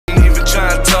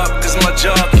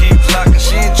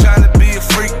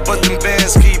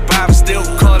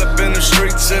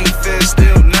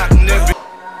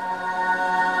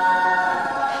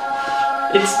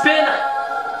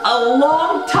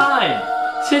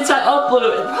since I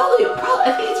uploaded, probably,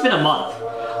 I think it's been a month.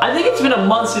 I think it's been a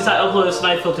month since I uploaded a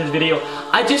Snipe Filters video.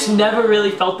 I just never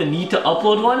really felt the need to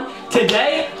upload one.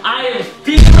 Today, I am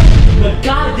feeling the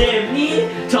goddamn need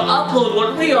to upload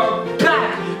one. We are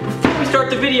back. Before we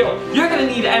start the video, you're gonna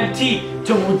need MT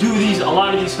to do a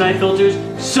lot of these Snipe Filters.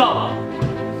 So,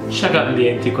 check out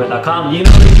NBAMTcoin.com. You know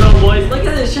the drill, boys. Look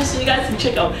at this, just so you guys can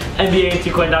check out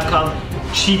NBAMTcoin.com.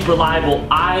 Cheap, reliable.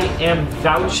 I am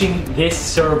vouching this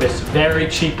service. Very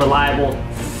cheap, reliable,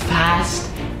 fast.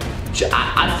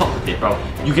 I fuck with it, bro.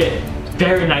 You get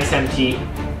very nice MT.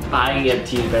 Buying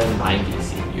MT is better than buying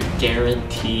DC. You're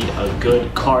guaranteed a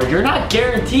good card. You're not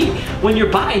guaranteed when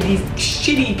you're buying these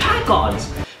shitty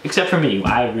pack-ons. Except for me,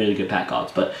 I have really good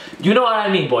pack-ons. But you know what I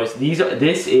mean, boys.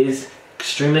 This is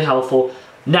extremely helpful.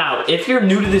 Now, if you're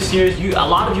new to this series, a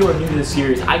lot of you are new to this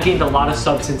series. I gained a lot of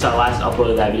subs since I last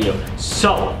uploaded that video.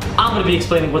 So, I'm going to be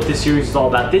explaining what this series is all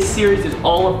about. This series is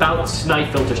all about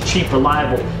Snipe Filters. Cheap,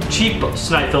 reliable, cheap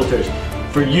Snipe Filters.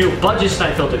 For you, budget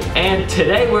Snipe Filters. And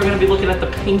today, we're going to be looking at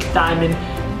the pink diamond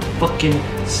fucking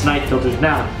Snipe Filters.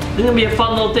 Now, this is going to be a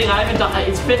fun little thing. I haven't done,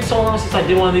 it's been so long since I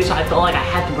did one of these, so I felt like I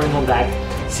had to bring one back.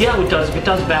 See how it does. If it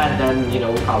does bad, then, you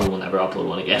know, we probably will never upload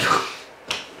one again.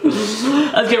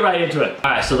 Let's get right into it.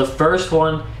 Alright, so the first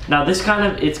one, now it's kind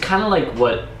of like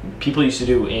what people used to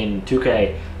do in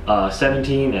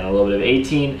 2K17 and a little bit of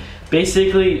 18.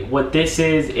 Basically, what this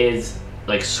is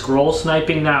like scroll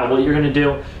sniping. Now, what you're gonna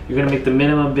do, you're gonna make the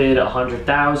minimum bid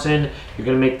 100,000. You're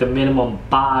gonna make the minimum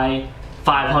buy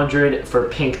 500 for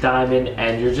pink diamond,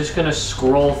 and you're just gonna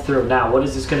scroll through. Now, what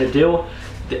is this gonna do?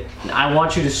 I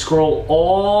want you to scroll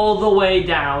all the way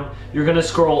down. You're gonna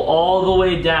scroll all the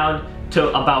way down to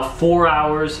about 4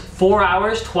 hours,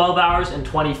 12 hours, and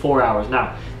 24 hours.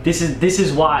 Now, this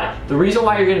is why. The reason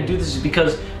why you're gonna do this is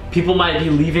because people might be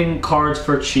leaving cards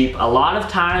for cheap. A lot of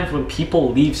times when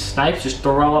people leave snipes, just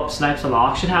throw up snipes on the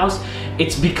auction house,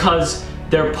 it's because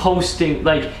they're posting,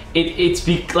 like, they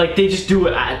just do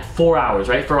it at 4 hours,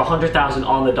 right? For 100,000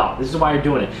 on the dot. This is why you're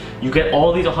doing it. You get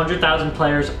all these 100,000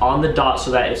 players on the dot so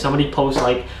that if somebody posts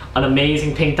like an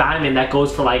amazing pink diamond that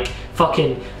goes for like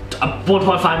fucking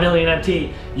 1.5 million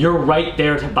MT, you're right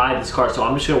there to buy this card. So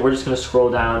we're just gonna scroll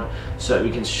down so that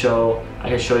I can show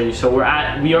you. So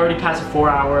we already passed the 4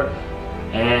 hour,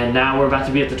 and now we're about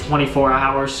to be at the 24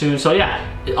 hours soon. So yeah,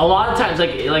 a lot of times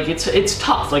like it's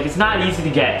tough. Like, it's not easy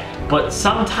to get, but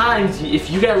sometimes if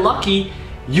you get lucky,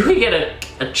 you can get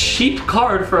a cheap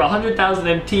card for 100,000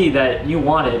 MT that you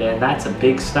wanted, and that's a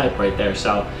big snipe right there.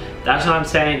 So that's what I'm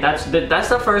saying. That's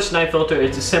the first Snipe Filter.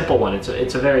 It's a simple one. It's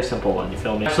a very simple one. You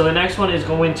feel me? So the next one is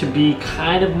going to be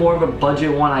kind of more of a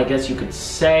budget one, I guess you could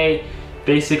say.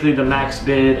 Basically, the max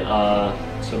bid.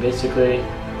 So basically,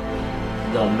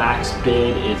 the max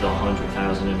bid is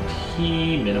 100,000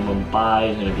 MT. Minimum buy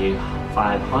is going to be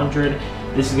 500.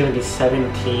 This is going to be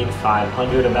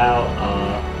 17,500 about.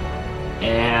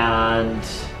 And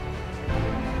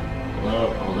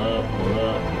hold up.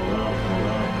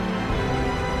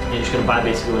 You're just gonna buy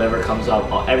basically whatever comes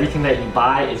up. Everything that you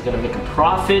buy is gonna make a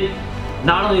profit.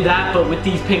 Not only that, but with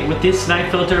this Snipe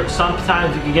Filter,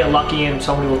 sometimes you can get lucky and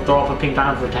somebody will throw up a pink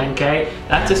diamond for 10K.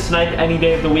 That's a snipe any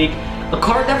day of the week. A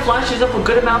card that flashes up a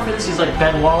good amount for this is like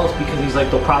Ben Wallace, because he's like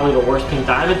probably the worst pink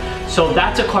diamond. So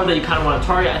that's a card that you kind of want to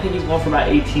target. I think he's going for about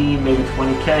 18, maybe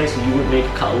 20K. So you would make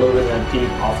a little bit of MT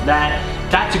off that.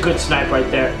 That's a good snipe right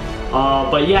there.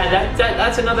 But yeah,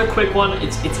 that's another quick one.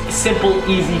 It's simple,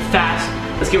 easy, fast.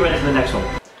 Let's get right into the next one.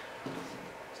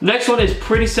 Next one is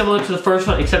pretty similar to the first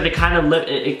one, except it kind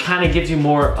of gives you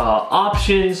more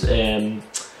options. And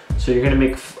so you're gonna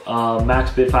make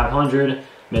max bid 500,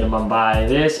 minimum buy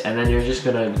this, and then you're just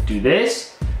gonna do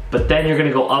this. But then you're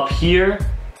gonna go up here.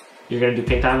 You're gonna do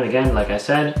pink diamond again, like I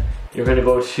said. You're gonna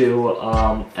go to,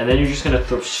 and then you're just gonna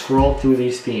scroll through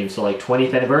these themes. So like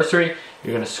 20th anniversary,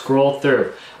 you're gonna scroll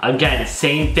through. Again,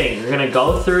 same thing. You're gonna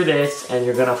go through this and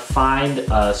you're gonna find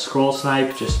a scroll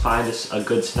snipe. Just find a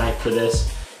good snipe for this.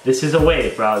 This is a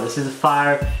wave, bro. This is a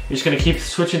fire. You're just gonna keep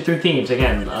switching through themes.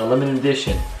 Again, limited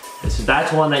edition.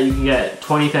 That's one that you can get.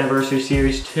 20th anniversary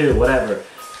series 2, whatever.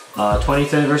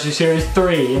 20th anniversary series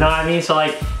 3, you know what I mean? So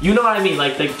like, you know what I mean?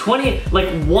 Like 20th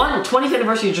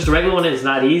anniversary, just a regular one, is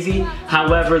not easy.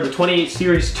 However, the 28th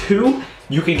series 2,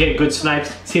 you can get good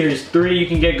snipes. Series 3, you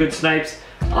can get good snipes.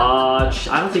 I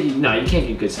don't think, no, you can't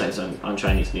get good snipes on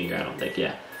Chinese New Year, I don't think,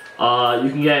 yeah. You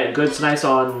can get good snipes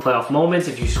on playoff moments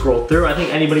if you scroll through. I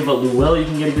think anybody but Lou Will you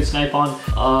can get a good snipe on.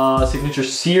 Signature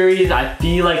series, I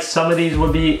feel like some of these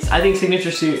would be, I think signature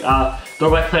series,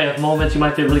 throwback playoff moments, you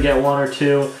might be able to get 1 or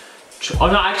 2. Oh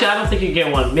no, actually I don't think you can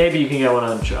get one. Maybe you can get one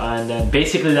on, and then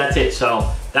basically that's it.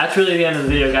 So that's really the end of the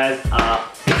video, guys.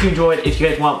 If you enjoyed, if you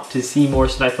guys want to see more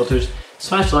Snipe filters,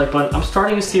 smash the like button. I'm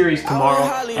starting a series tomorrow,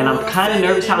 and I'm kind of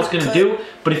nervous how it's going to do,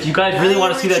 but if you guys really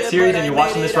want to see that series and you're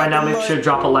watching this right now, make sure to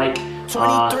drop a like.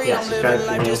 Yeah, subscribe if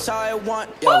you're new.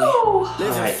 Woo!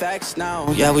 Alright.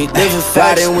 Yeah, we living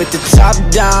fighting with the top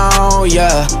down,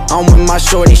 yeah. I'm with my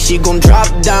shorty, she gon' drop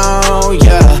down,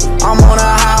 yeah. I'm on a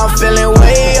high, I'm feeling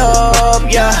way up,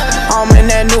 yeah. I'm in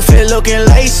that new fit looking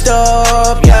laced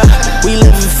up, yeah. We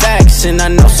living facts, and I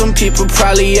know some people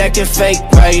probably acting fake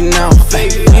right now.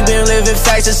 We been living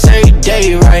facts this every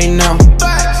day right now.